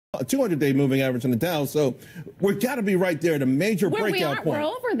200-day moving average in the Dow. So we've got to be right there at a major breakout point. We're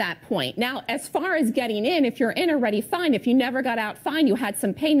over that point. Now, as far as getting in, if you're in already, fine. If you never got out, fine. You had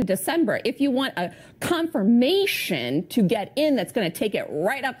some pain in December. If you want a confirmation to get in that's going to take it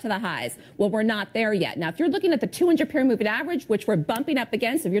right up to the highs, well, we're not there yet. Now, if you're looking at the 200-period moving average, which we're bumping up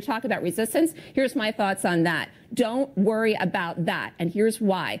against, if you're talking about resistance, here's my thoughts on that. Don't worry about that. And here's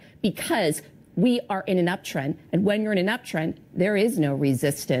why. Because we are in an uptrend, and when you're in an uptrend, there is no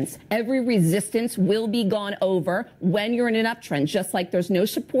resistance. Every resistance will be gone over when you're in an uptrend, just like there's no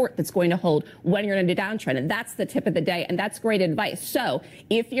support that's going to hold when you're in a downtrend. And that's the tip of the day, and that's great advice. So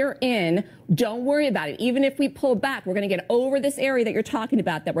if you're in, don't worry about it. Even if we pull back, we're going to get over this area that you're talking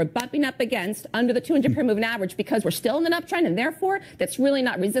about, that we're bumping up against under the 200-period moving average, because we're still in an uptrend, and therefore that's really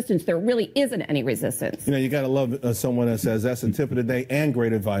not resistance. There really isn't any resistance. You know, you got to love someone that says that's the tip of the day and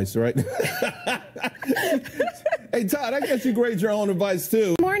great advice, right? Hey, Todd, I guess you grade your own advice,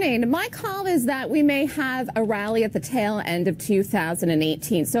 too. Good morning. My call is that we may have a rally at the tail end of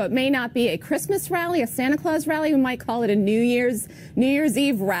 2018. So it may not be a Christmas rally, a Santa Claus rally. We might call it a New Year's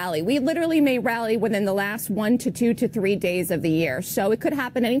Eve rally. We literally may rally within the last 1 to 2 to 3 days of the year. So it could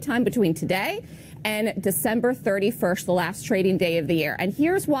happen anytime between today and December 31st, the last trading day of the year. And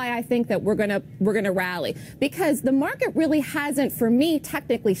here's why I think that we're gonna rally. Because the market really hasn't, for me,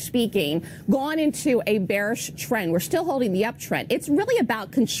 technically speaking, gone into a bearish trend. We're still holding the uptrend. It's really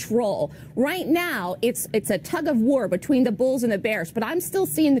about control. Right now, it's a tug of war between the bulls and the bears, but I'm still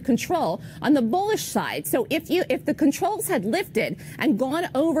seeing the control on the bullish side. So if the controls had lifted and gone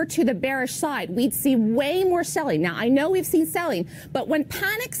over to the bearish side, we'd see way more selling. Now, I know we've seen selling, but when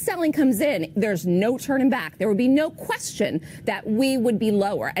panic selling comes in, there's no turning back. There would be no question that we would be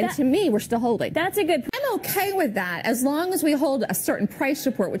lower. And to me, we're still holding. That's a good point. I'm okay with that as long as we hold a certain price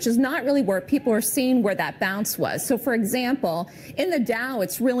support, which is not really where people are seeing where that bounce was. So, for example, in the Dow,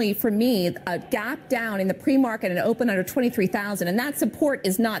 it's really, for me, a gap down in the pre-market and open under 23,000. And that support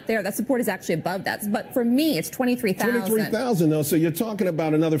is not there. That support is actually above that. But for me, it's 23,000. 23,000, though. So you're talking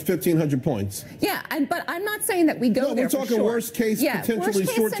about another 1,500 points. Yeah, but I'm not saying that we go there. We're talking worst case, potentially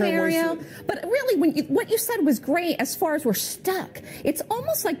short-term scenario. But really, what you said was great as far as we're stuck. It's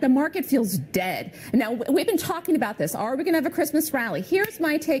almost like the market feels dead. Now, we've been talking about this. Are we going to have a Christmas rally? Here's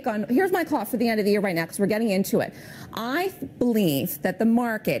my call for the end of the year right now, because we're getting into it. I believe that the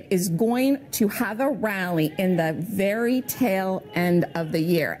market is going to have a rally in the very tail end of the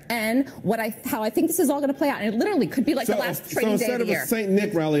year. And how I think this is all going to play out, and it literally could be like the last trading day of the year. So instead of a St.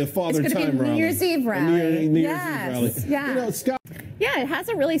 Nick rally, a Father Time rally. New Year's Eve rally. New Year's Eve rally. Yeah. You know, Scott. Yeah, it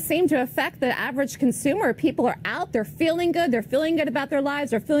hasn't really seemed to affect the average consumer. People are out, they're feeling good about their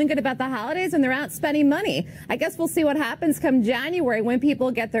lives, they're feeling good about the holidays, and they're out spending money. I guess we'll see what happens come January when people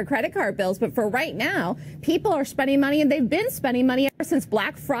get their credit card bills, but for right now, people are spending money, and they've been spending money ever since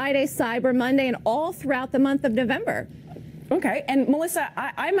Black Friday, Cyber Monday, and all throughout the month of November. Okay, and Melissa,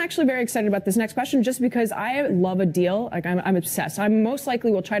 I'm actually very excited about this next question just because I love a deal. Like, I'm obsessed. I most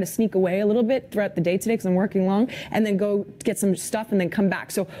likely will try to sneak away a little bit throughout the day today because I'm working long, and then go get some stuff and then come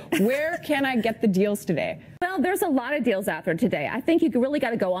back. So where can I get the deals today? Well, there's a lot of deals out there today. I think you really got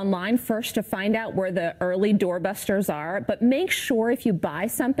to go online first to find out where the early doorbusters are. But make sure if you buy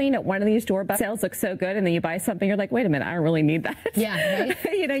something at one of these doorbusters, sales look so good, and then you buy something, you're like, wait a minute, I don't really need that. Yeah, right?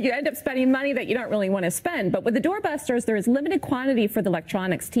 You know, you end up spending money that you don't really want to spend. But with the doorbusters, there is limited quantity for the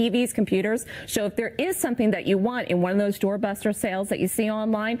electronics, TVs, computers. So if there is something that you want in one of those doorbuster sales that you see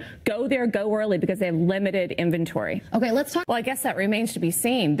online, go there, go early, because they have limited inventory. Okay, let's talk. Well, I guess that remains to be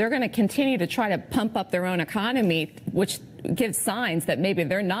seen. They're going to continue to try to pump up their own economy, which gives signs that maybe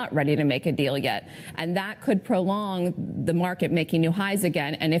they're not ready to make a deal yet. And that could prolong the market making new highs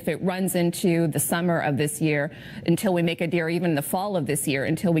again. And if it runs into the summer of this year until we make a deal, or even the fall of this year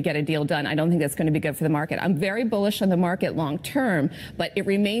until we get a deal done, I don't think that's going to be good for the market. I'm very bullish on the market long term, but it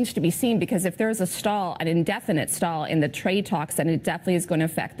remains to be seen, because if there's a stall, an indefinite stall in the trade talks, then it definitely is going to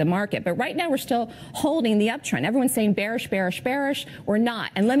affect the market. But right now we're still holding the uptrend. Everyone's saying bearish, bearish, bearish. We're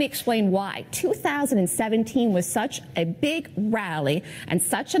not. And let me explain why. 2017 was such a big rally and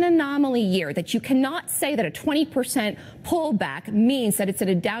such an anomaly year that you cannot say that a 20% pullback means that it's in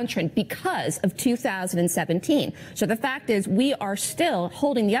a downtrend because of 2017. So the fact is, we are still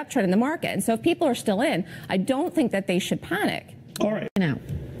holding the uptrend in the market. And so if people are still in, I don't think that they should panic. All right. Now,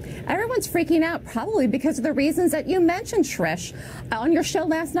 Everyone's freaking out probably because of the reasons that you mentioned, Trish. On your show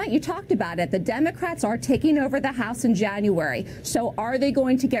last night, you talked about it. The Democrats are taking over the House in January. So are they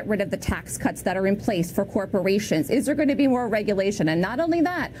going to get rid of the tax cuts that are in place for corporations? Is there going to be more regulation? And not only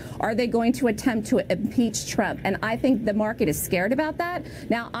that, are they going to attempt to impeach Trump? And I think the market is scared about that.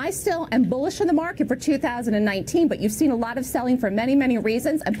 Now, I still am bullish on the market for 2019, but you've seen a lot of selling for many, many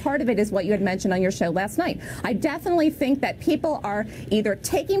reasons. And part of it is what you had mentioned on your show last night. I definitely think that people are either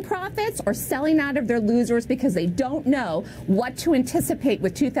taking profits or selling out of their losers because they don't know what to anticipate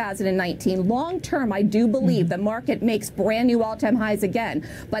with 2019. Long term, I do believe the market makes brand new all-time highs again.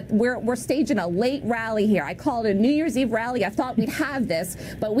 But we're staging a late rally here. I call it a New Year's Eve rally. I thought we'd have this,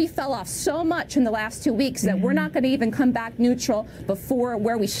 but we fell off so much in the last 2 weeks that we're not going to even come back neutral before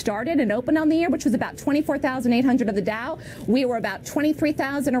where we started and opened on the year, which was about 24,800 of the Dow. We were about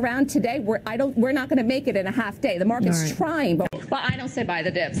 23,000 around today. We're not going to make it in a half day. The market's trying, but I don't say buy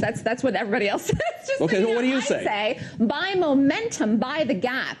the dips. That's what everybody else says. Okay, so what do you say? I say buy momentum, buy the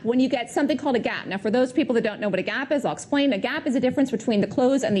gap when you get something called a gap. Now, for those people that don't know what a gap is, I'll explain. A gap is a difference between the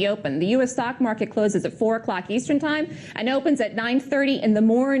close and the open. The U.S. stock market closes at 4 o'clock Eastern time and opens at 9:30 in the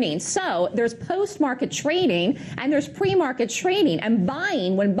morning. So there's post-market trading and there's pre-market trading. And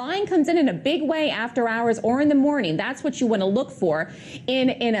buying, when buying comes in a big way after hours or in the morning, that's what you want to look for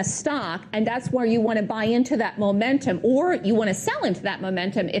in a stock. And that's where you want to buy into that momentum, or you want to sell into that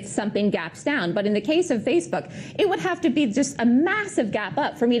momentum if something gaps down. But in the case of Facebook, it would have to be just a massive gap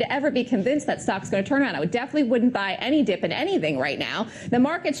up for me to ever be convinced that stock's going to turn around. I definitely wouldn't buy any dip in anything right now. The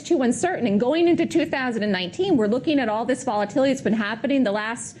market's too uncertain. And going into 2019, we're looking at all this volatility that's been happening the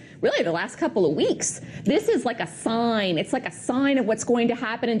last couple of weeks. This is like a sign. It's like a sign of what's going to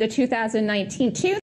happen into 2019 too.